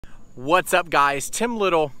What's up guys, Tim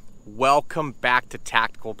Little. Welcome back to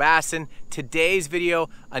Tactical Bassin. Today's video,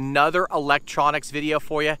 another electronics video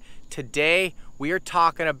for you. Today we are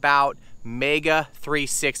talking about Mega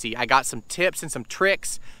 360. I got some tips and some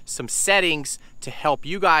tricks, some settings to help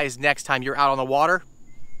you guys next time you're out on the water.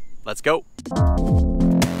 Let's go.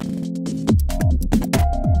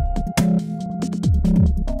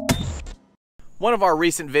 One of our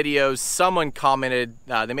recent videos, someone commented,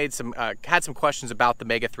 they made some, had some questions about the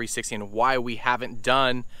Mega 360 and why we haven't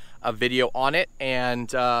done a video on it.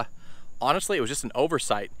 And honestly, it was just an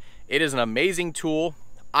oversight. It is an amazing tool.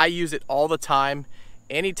 I use it all the time.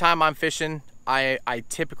 Anytime I'm fishing, I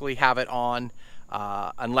typically have it on,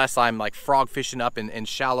 unless I'm like frog fishing up in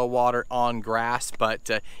shallow water on grass. But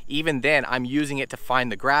even then, I'm using it to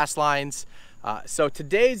find the grass lines. So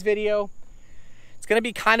today's video, it's gonna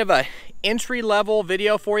be kind of a entry-level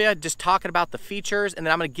video for you, just talking about the features, and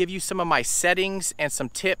then I'm gonna give you some of my settings and some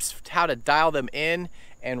tips how to dial them in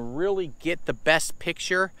and really get the best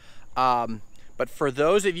picture. But for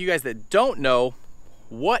those of you guys that don't know,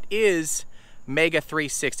 what is Mega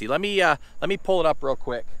 360? Let me pull it up real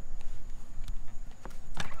quick.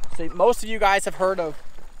 So most of you guys have heard of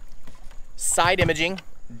side imaging,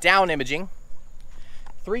 down imaging.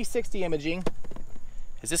 360 imaging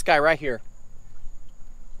is this guy right here.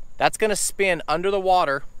 That's gonna spin under the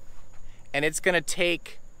water and it's gonna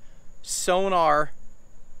take sonar,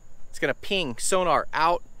 it's gonna ping sonar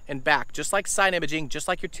out and back, just like side imaging, just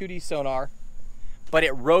like your 2D sonar, but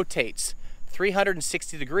it rotates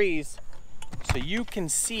 360 degrees so you can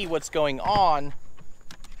see what's going on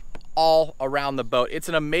all around the boat. It's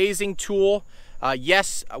an amazing tool.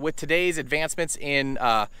 Yes, with today's advancements in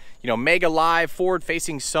Mega Live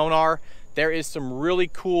forward-facing sonar, there is some really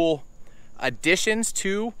cool additions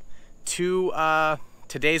to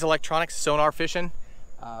today's electronics, sonar fishing,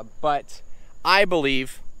 but I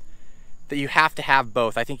believe that you have to have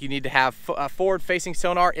both. I think you need to have forward-facing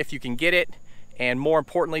sonar if you can get it, and more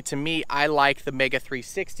importantly to me, I like the Mega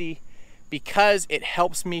 360 because it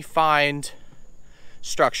helps me find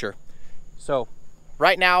structure. So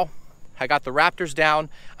right now, I got the Raptors down.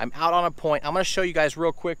 I'm out on a point. I'm gonna show you guys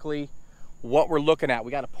real quickly what we're looking at.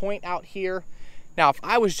 We got a point out here. Now, if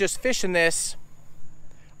I was just fishing this,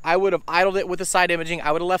 I would have idled it with the side imaging.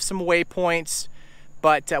 I would have left some waypoints,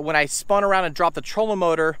 but when I spun around and dropped the trolling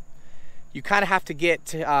motor, you kind of have to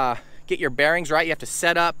get your bearings right. You have to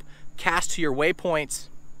set up, cast to your waypoints.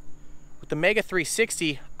 With the Mega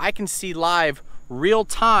 360, I can see live, real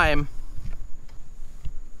time.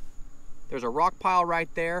 There's a rock pile right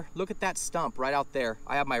there. Look at that stump right out there.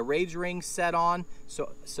 I have my rage ring set on, so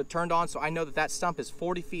turned on, so I know that that stump is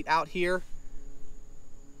 40 feet out here.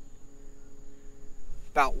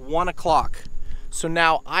 About 1 o'clock. So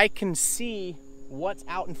now I can see what's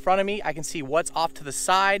out in front of me. I can see what's off to the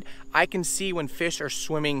side. I can see when fish are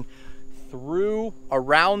swimming through,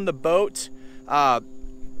 around the boat. One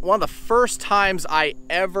of the first times I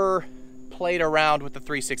ever played around with the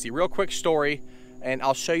 360. Real quick story, and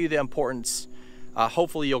I'll show you the importance.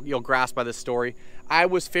 Hopefully you'll grasp by this story. I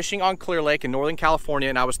was fishing on Clear Lake in Northern California,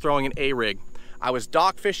 and I was throwing an A-rig. I was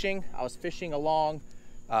dock fishing. I was fishing along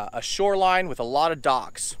a shoreline with a lot of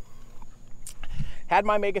docks. Had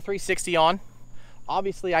my Mega 360 on.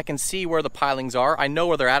 Obviously I can see where the pilings are. I know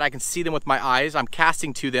where they're at. I can see them with my eyes. I'm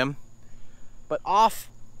casting to them. But off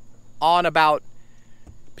on about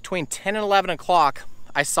between 10 and 11 o'clock,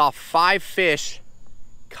 I saw 5 fish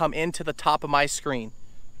come into the top of my screen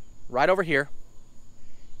right over here.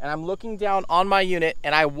 And I'm looking down on my unit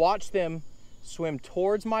and I watched them swim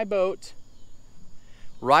towards my boat,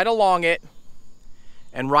 right along it,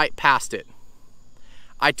 and right past it.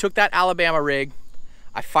 I took that Alabama rig,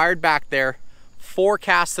 I fired back there, 4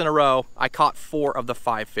 casts in a row, I caught 4 of the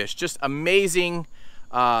 5 fish. Just amazing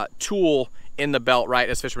tool in the belt, right,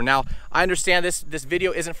 as fishermen. Now, I understand this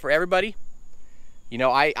video isn't for everybody. You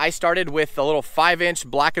know, I started with a little 5-inch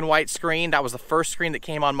black and white screen. That was the first screen that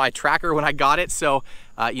came on my tracker when I got it. So,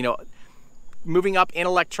 moving up in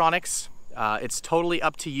electronics, it's totally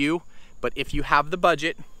up to you. But if you have the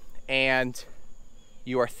budget and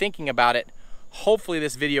you are thinking about it, hopefully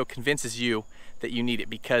this video convinces you that you need it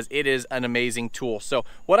because it is an amazing tool. So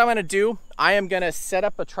what I'm gonna do, I am gonna set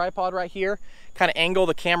up a tripod right here, kind of angle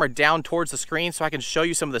the camera down towards the screen so I can show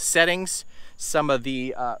you some of the settings, some of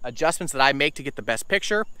the adjustments that I make to get the best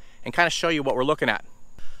picture, and kind of show you what we're looking at.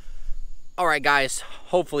 All right, guys,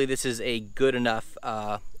 hopefully this is a good enough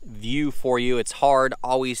view for you. It's hard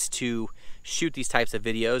always to shoot these types of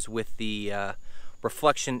videos with the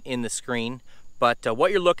reflection in the screen. But what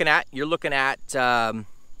you're looking at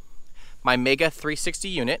my Mega 360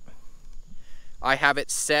 unit. I have it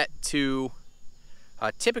set to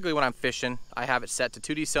Typically when I'm fishing, I have it set to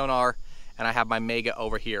 2D sonar and I have my Mega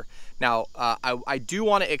over here. Now, I do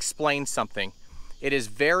want to explain something. It is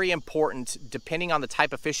very important, depending on the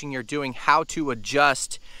type of fishing you're doing, how to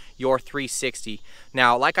adjust your 360.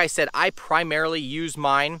 Now, like I said, I primarily use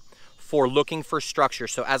mine for looking for structure.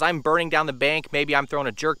 So as I'm burning down the bank, maybe I'm throwing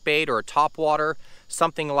a jerkbait or a topwater,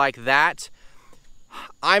 something like that,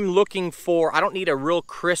 I'm looking for, I don't need a real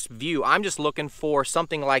crisp view. I'm just looking for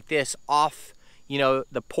something like this off, you know,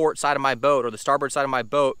 the port side of my boat or the starboard side of my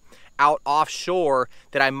boat, out offshore,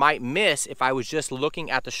 that I might miss if I was just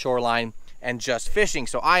looking at the shoreline and just fishing.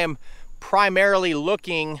 So I am primarily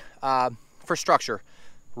looking for structure,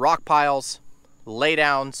 rock piles,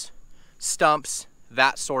 laydowns, stumps,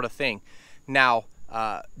 that sort of thing. Now,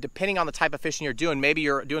 depending on the type of fishing you're doing, maybe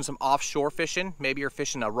you're doing some offshore fishing, maybe you're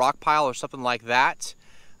fishing a rock pile or something like that,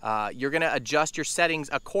 you're gonna adjust your settings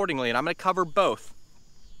accordingly, and I'm gonna cover both.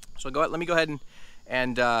 So let me go ahead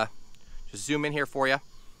and just zoom in here for you.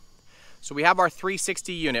 So we have our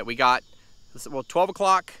 360 unit. We got, well, 12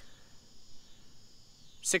 o'clock,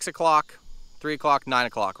 6 o'clock, 3 o'clock, 9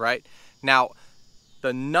 o'clock, right? Now,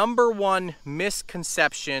 the #1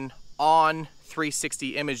 misconception on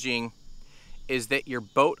 360 imaging is that your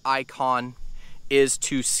boat icon is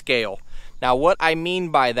to scale. Now, what I mean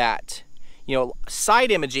by that, you know,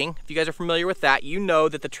 side imaging, if you guys are familiar with that, you know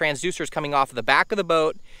that the transducer is coming off of the back of the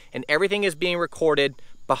boat and everything is being recorded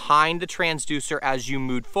behind the transducer as you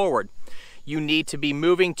move forward. You need to be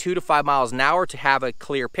moving 2 to 5 miles an hour to have a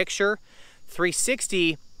clear picture.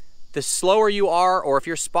 360, the slower you are, or if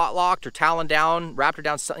you're spot locked or talon down, raptor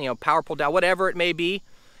down, you know, power pull down, whatever it may be,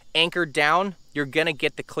 anchored down, you're gonna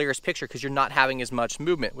get the clearest picture because you're not having as much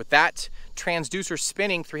movement. With that transducer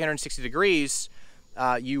spinning 360 degrees,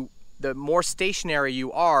 the more stationary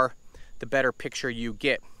you are, the better picture you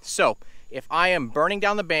get. So if I am burning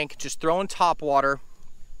down the bank, just throwing top water,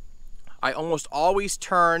 I almost always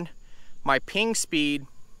turn my ping speed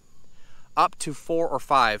up to 4 or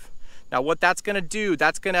 5. Now what that's gonna do,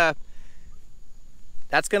 that's gonna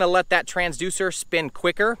let that transducer spin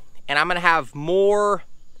quicker, and I'm gonna have more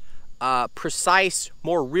precise,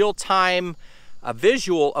 more real-time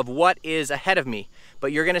visual of what is ahead of me.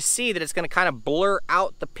 But you're gonna see that it's gonna kind of blur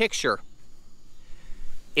out the picture.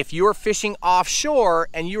 If you're fishing offshore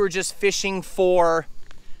and you were just fishing for,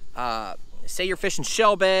 say you're fishing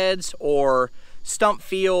shell beds or stump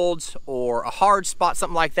fields or a hard spot,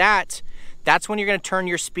 something like that, that's when you're gonna turn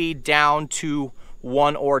your speed down to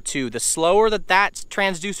 1 or 2. The slower that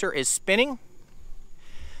transducer is spinning,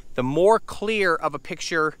 the more clear of a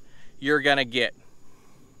picture you're gonna get.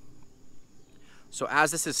 So as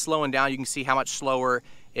this is slowing down, you can see how much slower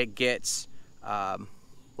it gets.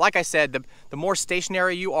 Like I said, the more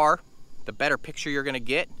stationary you are, the better picture you're gonna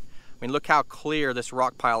get. I mean, look how clear this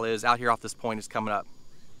rock pile is out here off this point is coming up.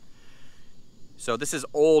 So this is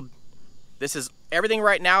old. Everything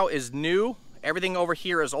right now is new. Everything over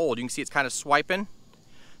here is old. You can see it's kind of swiping.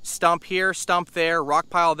 Stump here, stump there, rock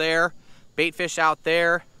pile there, bait fish out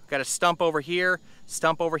there. Got a stump over here,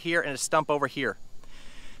 and a stump over here.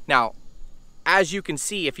 Now, as you can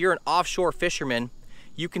see, if you're an offshore fisherman,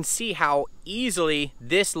 you can see how easily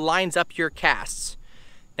this lines up your casts.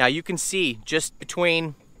 Now you can see just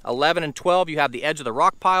between 11 and 12, you have the edge of the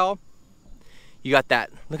rock pile. You got that,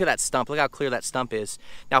 look at that stump, look how clear that stump is.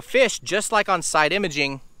 Now fish, just like on side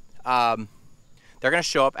imaging, they're gonna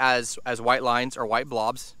show up as white lines or white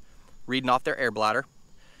blobs, reading off their air bladder.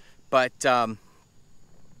 But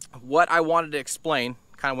what I wanted to explain,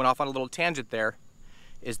 kind of went off on a little tangent there,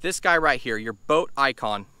 is this guy right here, your boat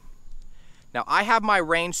icon. Now I have my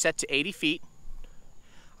range set to 80 feet.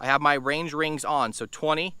 I have my range rings on, so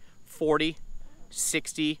 20, 40,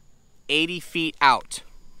 60, 80 feet out.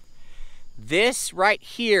 This right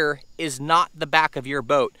here is not the back of your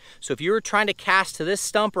boat. So if you were trying to cast to this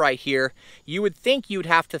stump right here, you would think you'd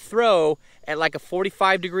have to throw at like a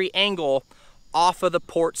 45-degree angle off of the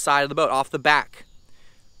port side of the boat, off the back.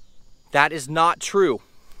 That is not true.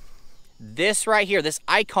 This right here, this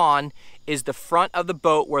icon, is the front of the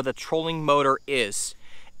boat where the trolling motor is.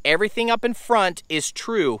 Everything up in front is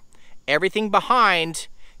true. Everything behind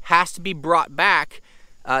has to be brought back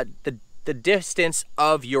the distance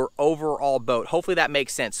of your overall boat. Hopefully that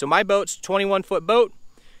makes sense. So my boat's 21-foot boat.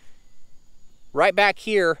 Right back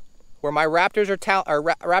here where my raptors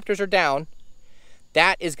are down,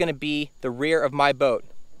 that is going to be the rear of my boat.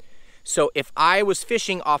 So if I was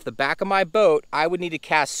fishing off the back of my boat, I would need to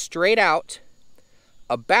cast straight out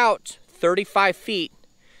about 35 feet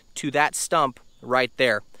to that stump right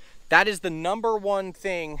there. That is the #1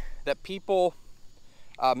 thing that people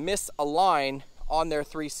misalign on their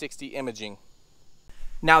 360 imaging.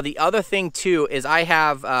 Now the other thing too is I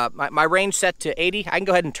have my range set to 80. I can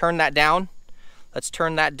go ahead and turn that down. Let's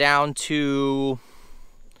turn that down to,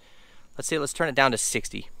 let's turn it down to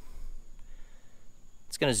 60.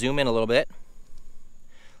 It's gonna zoom in a little bit.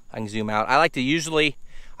 I can zoom out. I like to usually,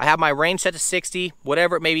 I have my range set to 60,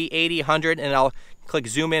 whatever it may be, 80, 100, and I'll click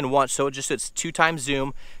zoom in once, so it's 2 times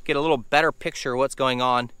zoom, get a little better picture of what's going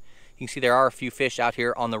on. You can see there are a few fish out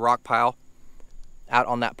here on the rock pile, out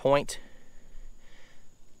on that point.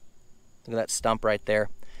 Look at that stump right there.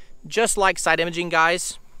 Just like side imaging,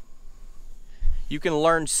 guys, you can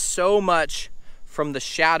learn so much from the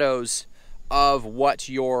shadows of what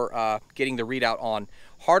you're getting the readout on.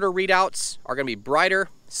 Harder readouts are going to be brighter,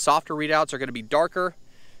 softer readouts are going to be darker.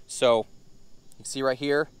 So you can see right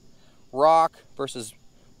here, rock versus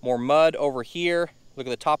more mud over here. Look at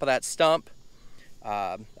the top of that stump.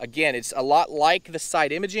 Again, it's a lot like the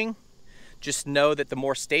side imaging. Just know that the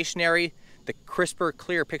more stationary, the crisper,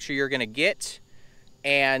 clear picture you're going to get.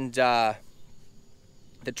 And the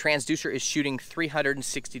transducer is shooting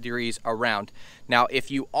 360 degrees around. Now,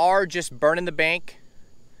 if you are just burning the bank,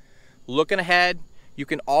 looking ahead, you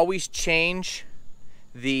can always change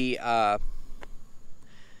the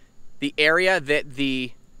area that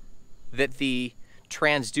the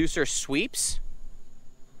transducer sweeps.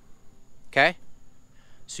 Okay,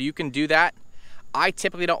 so you can do that. I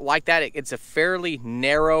typically don't like that. It's a fairly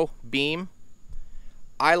narrow beam.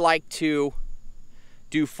 I like to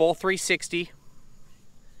do full 360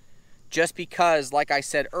 just because, like I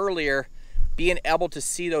said earlier, being able to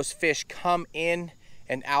see those fish come in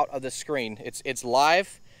and out of the screen. It's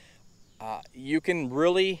live. You can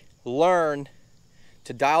really learn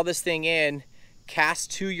to dial this thing in,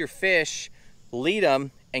 cast to your fish, lead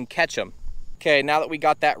them, and catch them. Okay, now that we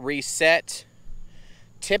got that reset,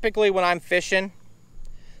 typically when I'm fishing,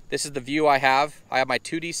 this is the view I have. I have my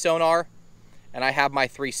 2D sonar, and I have my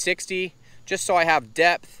 360, just so I have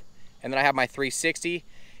depth, and then I have my 360.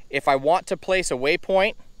 If I want to place a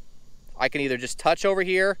waypoint, I can either just touch over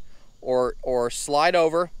here or slide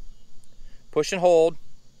over, push and hold,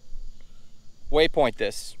 waypoint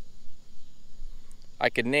this. I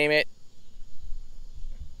could name it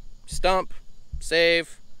stump,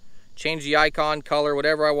 save, change the icon, color,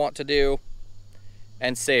 whatever I want to do,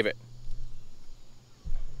 and save it.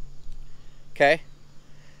 Okay,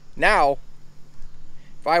 now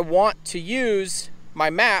if I want to use my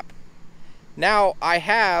map, now I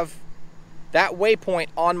have that waypoint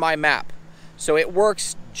on my map. So it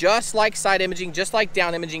works just like side imaging, just like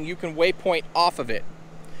down imaging. You can waypoint off of it.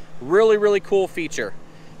 Really, really cool feature.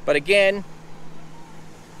 But again,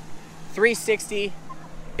 360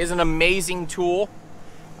 is an amazing tool.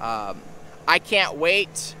 I can't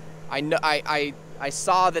wait. I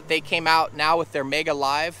saw that they came out now with their Mega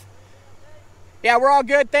Live. Yeah, we're all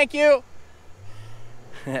good, thank you.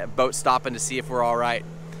 Boat stopping to see if we're all right.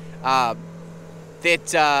 Humminbird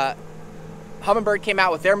came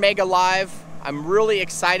out with their Mega Live. I'm really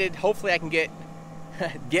excited. Hopefully I can get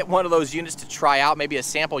one of those units to try out, maybe a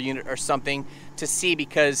sample unit or something to see,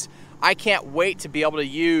 because I can't wait to be able to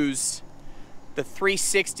use the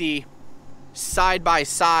 360 side by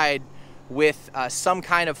side with some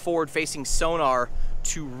kind of forward-facing sonar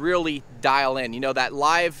to really dial in. You know, that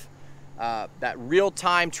live, that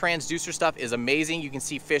real-time transducer stuff is amazing. You can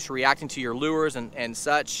see fish reacting to your lures and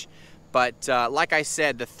such. But like I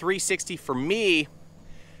said, the 360 for me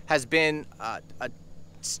has been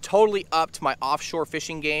it's totally upped my offshore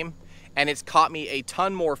fishing game, and it's caught me a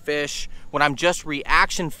ton more fish when I'm just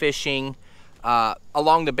reaction fishing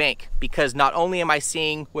along the bank, because not only am I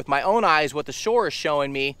seeing with my own eyes what the shore is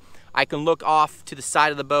showing me, I can look off to the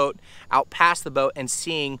side of the boat, out past the boat, and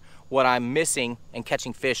seeing what I'm missing and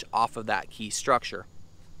catching fish off of that key structure.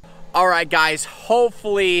 All right, guys,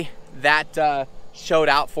 hopefully that showed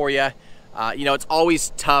out for you. You know, it's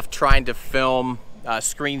always tough trying to film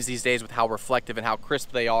screens these days with how reflective and how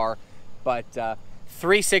crisp they are, but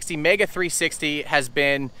 360, Mega 360 has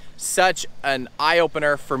been such an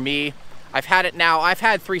eye-opener for me. I've had it now, I've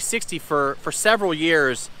had 360 for several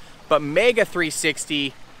years, but Mega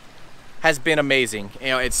 360 has been amazing. You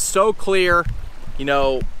know, it's so clear, you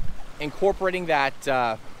know, incorporating that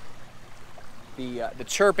the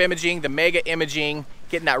chirp imaging, the Mega imaging,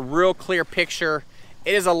 getting that real clear picture.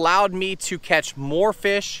 It has allowed me to catch more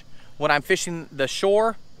fish when I'm fishing the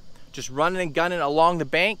shore, just running and gunning along the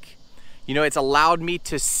bank. You know, it's allowed me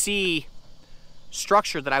to see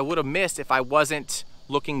structure that I would have missed if I wasn't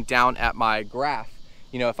looking down at my graph.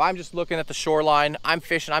 You know, if I'm just looking at the shoreline, I'm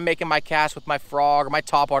fishing, I'm making my cast with my frog or my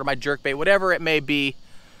topwater, my jerkbait, whatever it may be.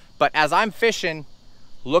 But as I'm fishing,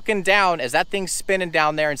 looking down, as that thing's spinning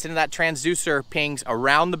down there and sending that transducer pings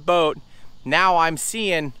around the boat, now I'm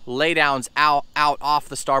seeing laydowns out off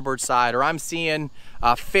the starboard side, or I'm seeing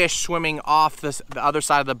fish swimming off the other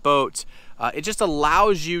side of the boat. It just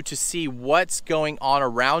allows you to see what's going on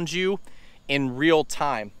around you in real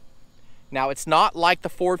time. Now, it's not like the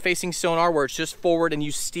forward-facing sonar where it's just forward and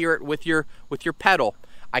you steer it with your pedal.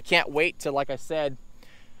 I can't wait to, like I said,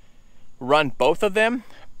 run both of them.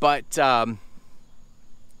 But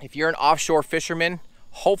if you're an offshore fisherman,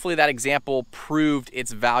 hopefully that example proved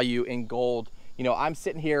its value in gold. You know, I'm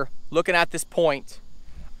sitting here looking at this point.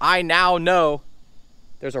 I now know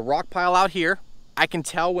there's a rock pile out here. I can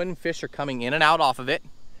tell when fish are coming in and out off of it.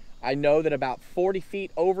 I know that about 40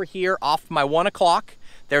 feet over here off my 1 o'clock,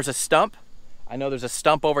 there's a stump. I know there's a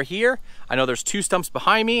stump over here. I know there's 2 stumps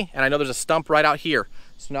behind me, and I know there's a stump right out here.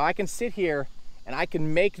 So now I can sit here and I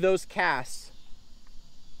can make those casts,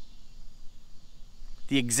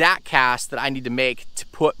 the exact cast that I need to make to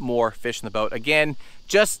put more fish in the boat. Again,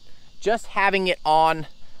 just having it on,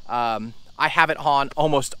 I have it on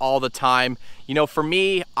almost all the time. You know, for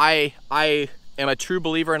me, I am a true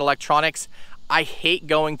believer in electronics. I hate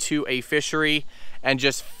going to a fishery and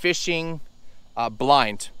just fishing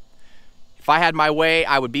blind. If I had my way,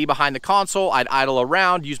 I would be behind the console, I'd idle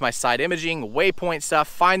around, use my side imaging, waypoint stuff,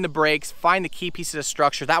 find the breaks, find the key pieces of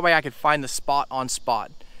structure. That way I could find the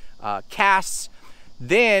spot-on-spot casts.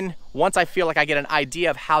 Then, once I feel like I get an idea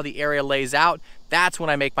of how the area lays out, that's when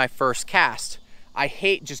I make my first cast. I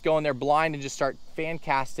hate just going there blind and just start fan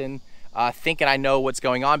casting, thinking I know what's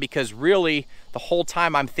going on, because really, the whole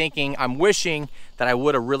time I'm wishing that I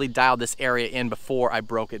would have really dialed this area in before I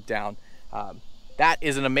broke it down. That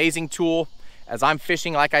is an amazing tool. As I'm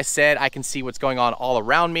fishing, like I said, I can see what's going on all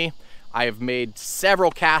around me. I have made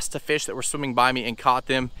several casts to fish that were swimming by me and caught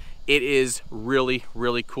them. It is really,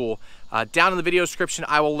 really cool. Down in the video description,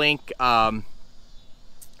 I will link the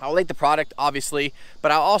product, obviously,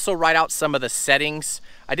 but I'll also write out some of the settings.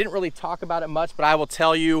 I didn't really talk about it much, but I will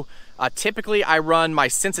tell you, typically I run my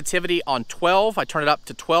sensitivity on 12. I turn it up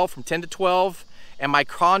to 12, from 10 to 12, and my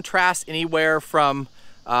contrast anywhere from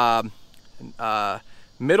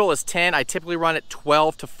middle is 10. I typically run at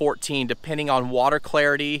 12 to 14, depending on water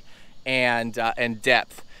clarity and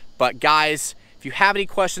depth. But guys, if you have any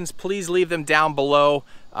questions, please leave them down below.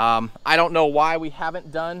 I don't know why we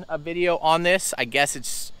haven't done a video on this. I guess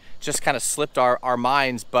it's just kind of slipped our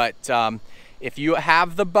minds, but if you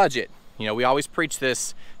have the budget, you know, we always preach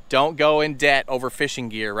this, don't go in debt over fishing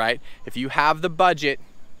gear, right? If you have the budget,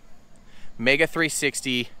 Mega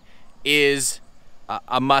 360 is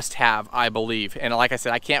a must-have, I believe. And like I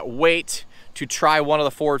said, I can't wait to try one of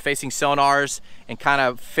the forward-facing sonars and kind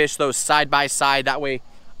of fish those side by side. That way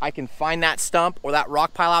I can find that stump or that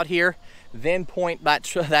rock pile out here, then point that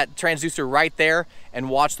transducer right there and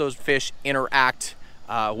watch those fish interact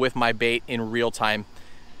with my bait in real time.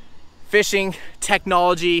 Fishing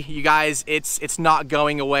technology, you guys, it's not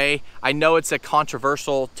going away. I know it's a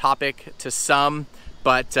controversial topic to some,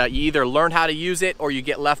 but you either learn how to use it or you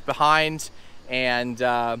get left behind. And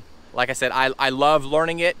like I said, I love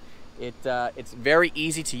learning it. It's very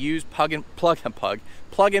easy to use, plug and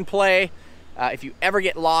play. If you ever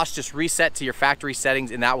get lost, just reset to your factory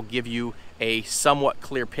settings and that will give you a somewhat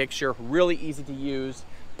clear picture. Really easy to use,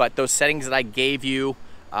 but those settings that I gave you,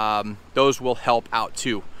 those will help out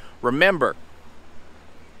too. Remember,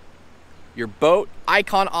 your boat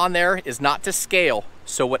icon on there is not to scale.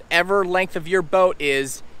 So whatever length of your boat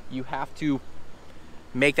is, you have to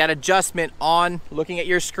make that adjustment on looking at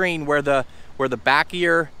your screen where the back of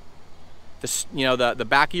your the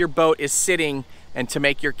back of your boat is sitting, and to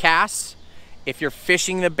make your casts. If you're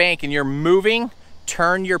fishing the bank and you're moving,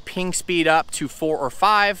 turn your ping speed up to 4 or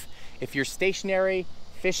 5. If you're stationary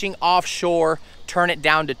fishing offshore, turn it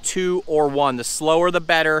down to 2 or 1. The slower the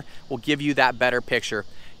better, will give you that better picture.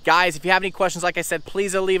 Guys, if you have any questions, like I said,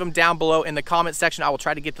 please leave them down below in the comment section. I will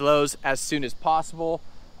try to get to those as soon as possible.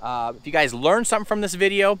 If you guys learned something from this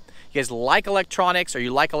video, you guys like electronics or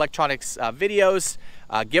you like electronics videos,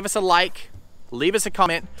 give us a like, leave us a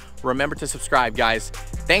comment. Remember to subscribe, guys.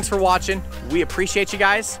 Thanks for watching. We appreciate you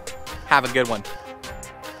guys. Have a good one.